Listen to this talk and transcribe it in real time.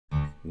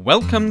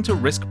Welcome to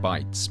Risk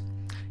Bites.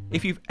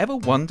 If you've ever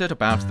wondered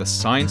about the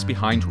science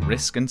behind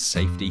risk and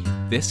safety,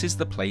 this is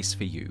the place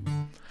for you.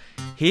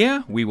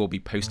 Here we will be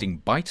posting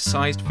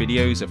bite-sized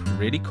videos of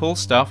really cool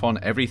stuff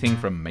on everything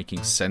from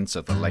making sense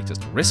of the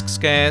latest risk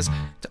scares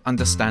to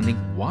understanding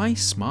why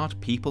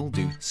smart people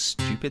do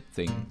stupid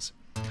things.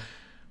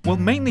 We'll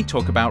mainly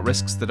talk about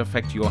risks that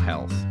affect your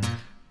health,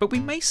 but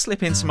we may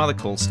slip in some other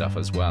cool stuff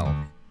as well.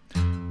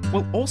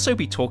 We'll also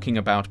be talking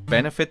about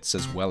benefits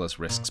as well as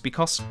risks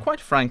because, quite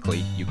frankly,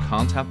 you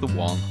can't have the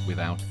one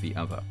without the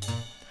other.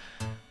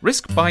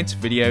 Risk Bites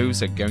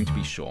videos are going to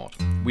be short.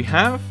 We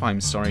have, I'm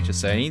sorry to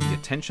say, the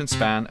attention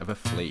span of a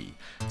flea,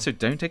 so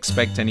don't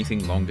expect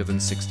anything longer than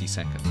 60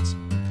 seconds.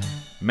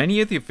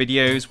 Many of the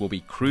videos will be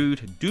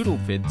crude doodle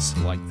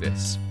vids like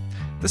this.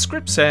 The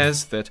script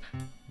says that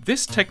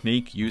this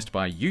technique used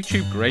by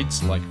YouTube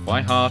greats like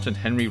Weihart and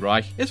Henry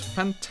Reich is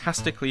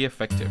fantastically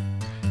effective.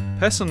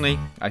 Personally,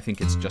 I think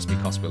it's just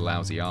because we're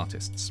lousy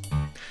artists.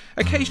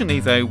 Occasionally,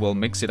 though, we'll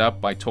mix it up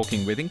by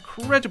talking with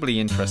incredibly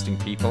interesting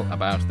people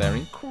about their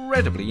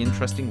incredibly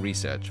interesting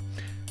research.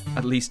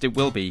 At least it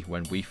will be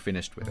when we've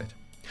finished with it.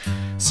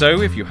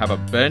 So, if you have a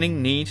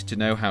burning need to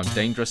know how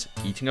dangerous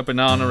eating a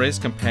banana is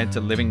compared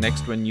to living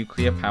next to a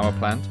nuclear power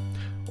plant,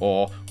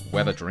 or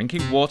whether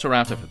drinking water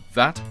out of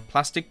that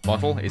plastic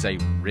bottle is a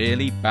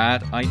really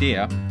bad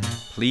idea,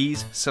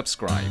 please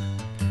subscribe.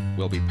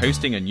 We'll be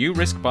posting a new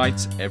Risk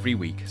Bites every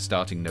week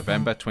starting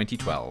November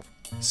 2012.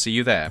 See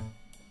you there.